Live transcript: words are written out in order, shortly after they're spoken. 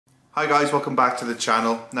Hi guys, welcome back to the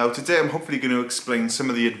channel. Now today I'm hopefully going to explain some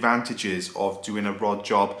of the advantages of doing a rod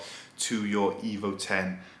job to your Evo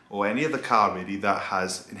 10 or any other car really that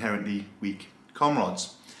has inherently weak com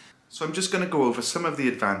rods. So I'm just going to go over some of the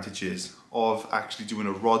advantages of actually doing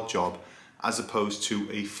a rod job as opposed to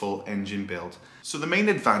a full engine build. So the main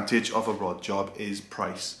advantage of a rod job is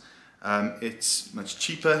price. It's much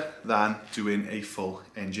cheaper than doing a full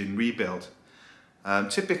engine rebuild.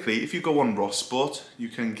 Typically, if you go on Rossport, you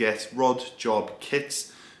can get rod job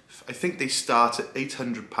kits. I think they start at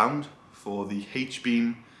 £800 for the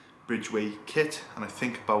H-beam Bridgeway kit, and I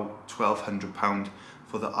think about £1,200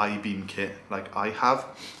 for the I-beam kit like I have.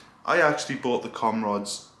 I actually bought the com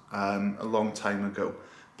rods a long time ago,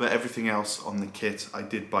 but everything else on the kit I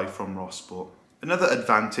did buy from Rossport. Another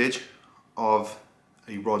advantage of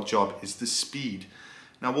a rod job is the speed.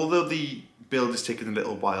 Now, although the build is taking a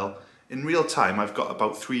little while, in real time I've got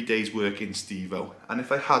about 3 days work in Stevo, and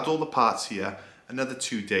if I had all the parts here, another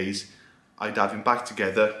 2 days, I'd have him back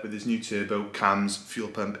together with his new turbo, cams, fuel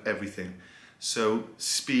pump, everything. So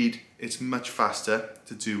speed, it's much faster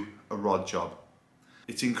to do a rod job.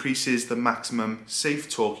 It increases the maximum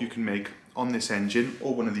safe torque you can make on this engine,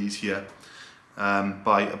 or one of these here,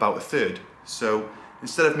 by about 1/3. So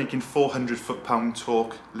instead of making 400 foot-pound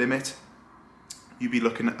torque limit, you'd be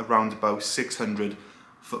looking at around about 600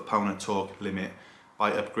 foot-pound of torque limit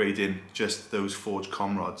by upgrading just those forged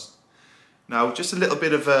com rods. Now, just a little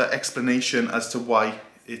bit of explanation as to why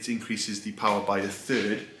it increases the power by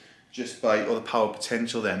 1/3, or the power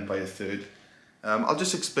potential then by 1/3. I'll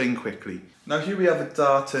just explain quickly. Now here we have a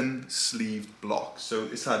Darton sleeved block. So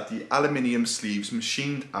it's had the aluminium sleeves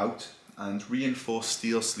machined out and reinforced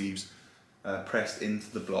steel sleeves pressed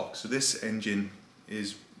into the block. So this engine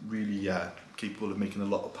is really capable of making a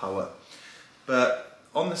lot of power. But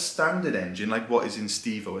on the standard engine, like what is in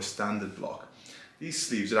Stevo, a standard block, these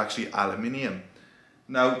sleeves are actually aluminium.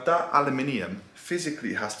 Now that aluminium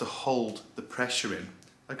physically has to hold the pressure in,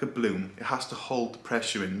 like a balloon, it has to hold the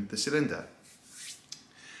pressure in the cylinder.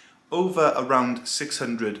 Over around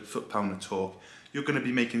 600 foot-pound of torque, you're going to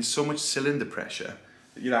be making so much cylinder pressure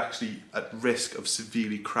that you're actually at risk of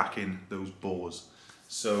severely cracking those bores.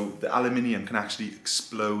 So the aluminium can actually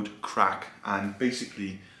explode, crack, and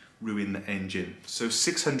basically ruin the engine. So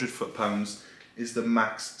 600 foot-pounds is the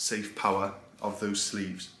max safe power of those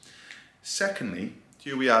sleeves. Secondly,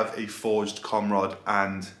 here we have a forged com rod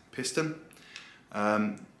and piston.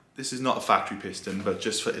 This is not a factory piston, but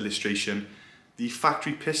just for illustration, the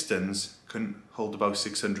factory pistons can hold about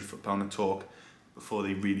 600 foot-pound of torque before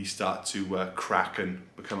they really start to crack and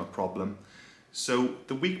become a problem. So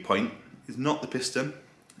the weak point is not the piston,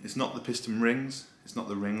 it's not the piston rings, it's not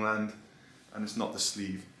the ringland, and it's not the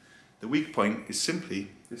sleeve. The weak point is simply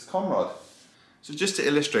this com rod. So just to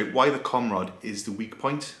illustrate why the com rod is the weak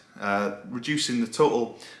point, reducing the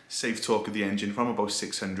total safe torque of the engine from about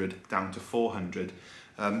 600 down to 400.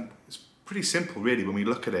 It's pretty simple really when we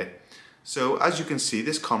look at it. So as you can see,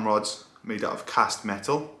 this com rod's made out of cast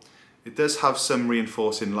metal. It does have some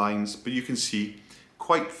reinforcing lines, but you can see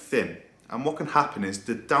quite thin. And what can happen is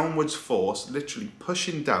the downwards force, literally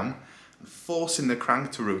pushing down and forcing the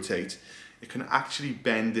crank to rotate, it can actually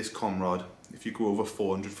bend this com rod if you go over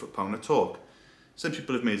 400 foot-pound of torque. Some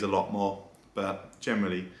people have made a lot more, but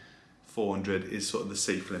generally 400 is sort of the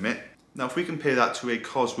safe limit. Now if we compare that to a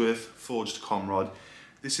Cosworth forged com rod,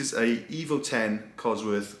 this is a Evo 10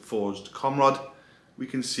 Cosworth forged com rod. We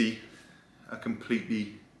can see a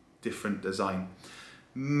completely different design.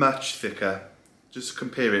 Much thicker. Just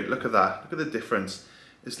compare it, look at that, look at the difference.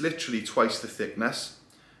 It's literally twice the thickness.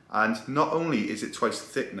 And not only is it twice the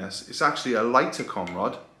thickness, it's actually a lighter com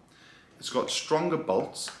rod. It's got stronger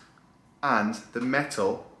bolts, and the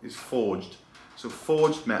metal is forged. So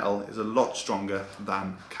forged metal is a lot stronger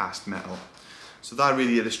than cast metal. So that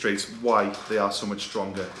really illustrates why they are so much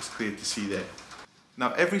stronger. It's clear to see there.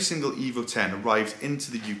 Now every single Evo 10 arrived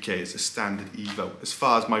into the UK as a standard Evo, as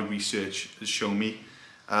far as my research has shown me.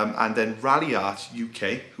 And then Ralliart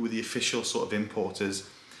UK, who were the official sort of importers,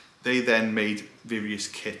 they then made various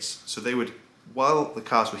kits. So they would, while the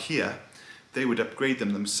cars were here, they would upgrade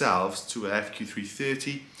them themselves to a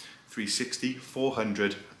FQ330, 360,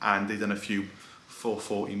 400, and they've done a few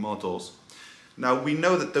 440 models. Now we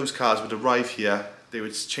know that those cars would arrive here, they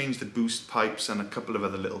would change the boost pipes and a couple of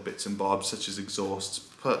other little bits and bobs such as exhausts,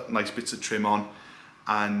 put nice bits of trim on,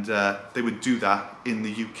 and they would do that in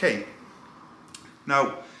the UK.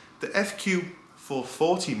 Now the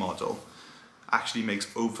FQ440 model actually makes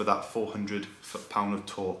over that 400 foot-pound of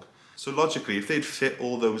torque. So logically, if they'd fit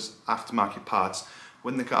all those aftermarket parts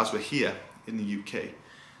when the cars were here in the UK,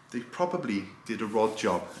 they probably did a rod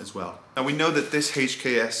job as well. Now we know that this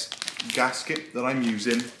HKS gasket that I'm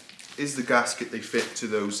using is the gasket they fit to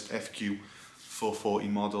those FQ 440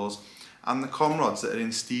 models, and the com rods that are in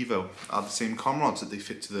Stevo are the same com rods that they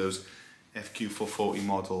fit to those FQ 440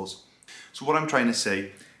 models. So what I'm trying to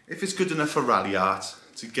say, if it's good enough for Rally Art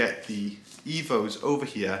to get the Evos over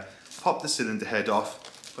here, pop the cylinder head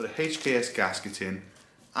off, put a HKS gasket in,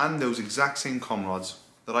 and those exact same com rods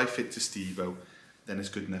that I fit to Stevo, then it's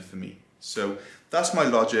good enough for me. So that's my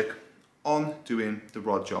logic on doing the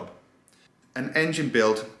rod job. An engine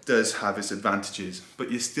build does have its advantages,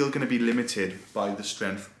 but you're still going to be limited by the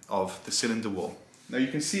strength of the cylinder wall. Now you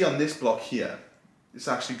can see on this block here, it's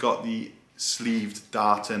actually got the sleeved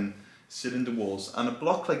Darton cylinder walls, and a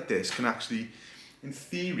block like this can actually, in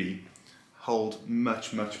theory, hold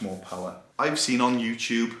much more power. I've seen on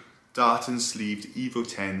YouTube Darton sleeved Evo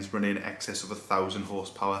 10s running in excess of 1,000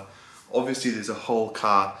 horsepower. Obviously there's a whole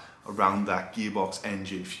car around that gearbox,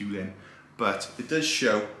 engine, fueling, but it does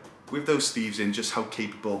show with those sleeves in just how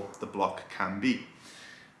capable the block can be.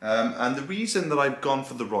 And the reason that I've gone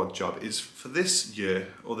for the rod job is for this year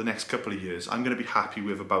or the next couple of years I'm going to be happy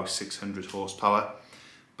with about 600 horsepower,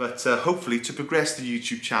 but hopefully to progress the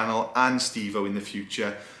YouTube channel and Stevo in the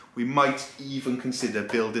future we might even consider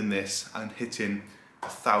building this and hitting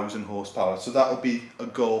 1,000 horsepower. So that'll be a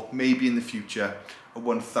goal, maybe in the future, a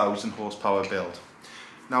 1,000 horsepower build.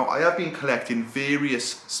 Now I have been collecting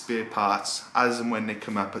various spare parts as and when they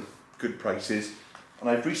come up at good prices, and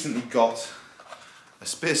I've recently got a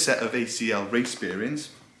spare set of ACL race bearings.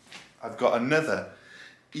 I've got another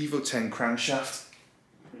Evo 10 crankshaft.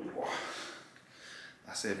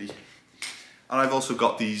 That's heavy. And I've also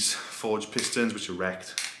got these forged pistons which are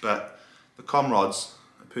wrecked, but the com rods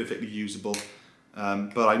are perfectly usable,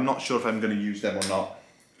 but I'm not sure if I'm going to use them or not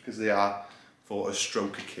because they are for a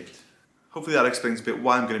stroker kit. Hopefully that explains a bit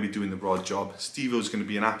why I'm going to be doing the rod job. Stevo's going to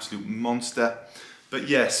be an absolute monster, but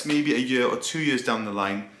yes, maybe a year or 2 years down the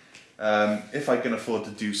line, if I can afford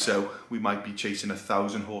to do so, we might be chasing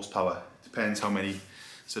 1,000 horsepower. Depends how many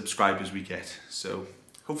subscribers we get. So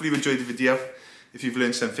hopefully you enjoyed the video. If you've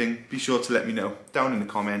learned something, be sure to let me know down in the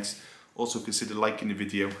comments. Also consider liking the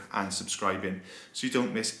video and subscribing so you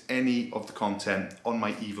don't miss any of the content on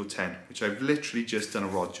my Evo 10, which I've literally just done a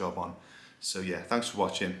rod job on. So yeah, thanks for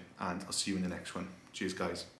watching, and I'll see you in the next one. Cheers guys.